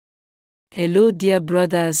Hello dear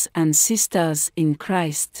brothers and sisters in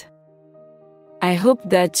Christ. I hope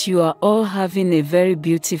that you are all having a very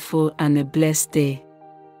beautiful and a blessed day.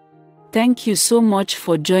 Thank you so much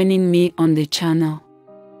for joining me on the channel.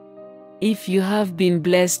 If you have been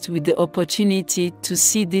blessed with the opportunity to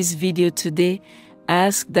see this video today, I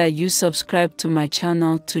ask that you subscribe to my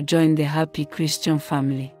channel to join the happy Christian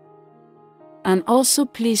family. And also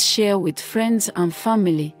please share with friends and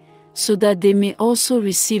family, so that they may also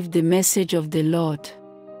receive the message of the Lord.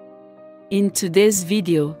 In today's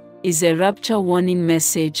video is a rapture warning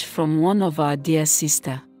message from one of our dear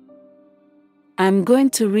sisters. I'm going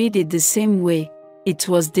to read it the same way it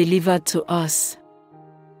was delivered to us.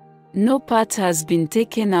 No part has been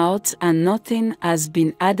taken out and nothing has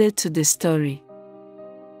been added to the story.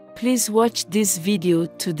 Please watch this video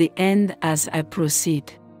to the end as I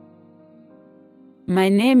proceed. My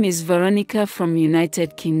name is Veronica from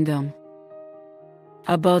United Kingdom.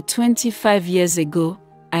 About 25 years ago,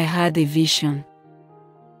 I had a vision.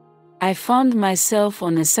 I found myself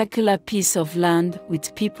on a circular piece of land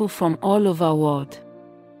with people from all over the world.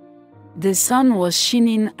 The sun was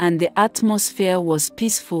shining and the atmosphere was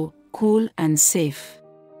peaceful, cool and safe.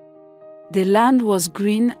 The land was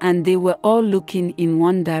green and they were all looking in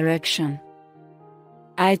one direction.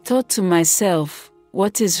 I thought to myself,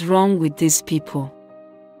 what is wrong with these people?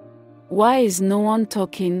 Why is no one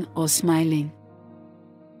talking or smiling?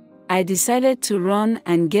 I decided to run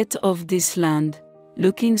and get off this land.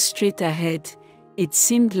 Looking straight ahead, it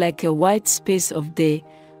seemed like a white space of day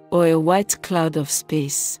or a white cloud of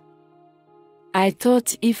space. I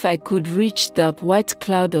thought if I could reach that white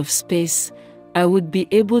cloud of space, I would be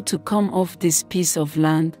able to come off this piece of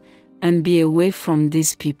land and be away from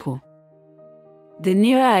these people. The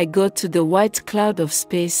nearer I got to the white cloud of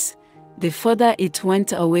space, the further it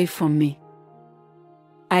went away from me.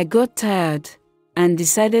 I got tired and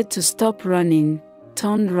decided to stop running,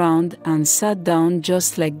 turned round and sat down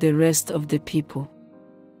just like the rest of the people.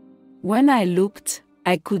 When I looked,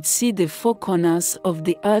 I could see the four corners of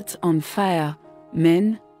the earth on fire,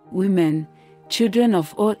 men, women, children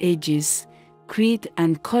of all ages, creed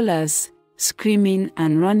and colors, screaming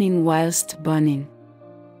and running whilst burning.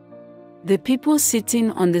 The people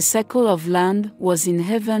sitting on the circle of land was in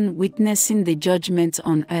heaven witnessing the judgment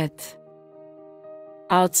on earth.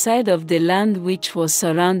 Outside of the land, which was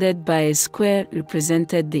surrounded by a square,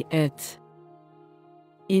 represented the earth.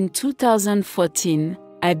 In 2014,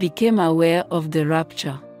 I became aware of the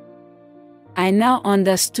rapture. I now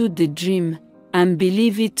understood the dream and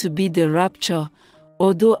believe it to be the rapture,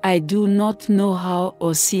 although I do not know how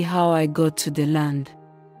or see how I got to the land.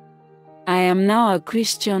 I am now a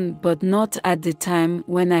Christian, but not at the time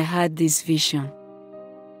when I had this vision.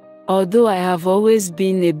 Although I have always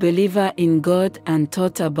been a believer in God and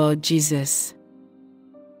taught about Jesus.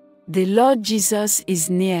 The Lord Jesus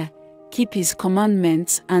is near, keep His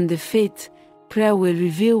commandments and the faith, prayer will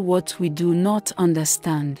reveal what we do not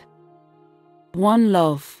understand. One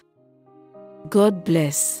love. God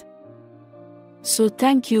bless. So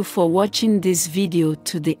thank you for watching this video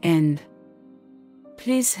to the end.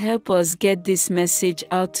 Please help us get this message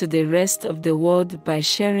out to the rest of the world by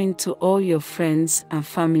sharing to all your friends and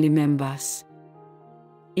family members.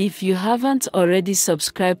 If you haven't already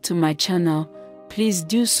subscribed to my channel, please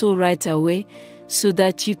do so right away so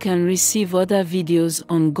that you can receive other videos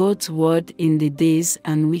on God's Word in the days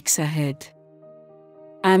and weeks ahead.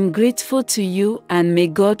 I'm grateful to you and may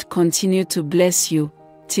God continue to bless you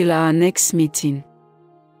till our next meeting.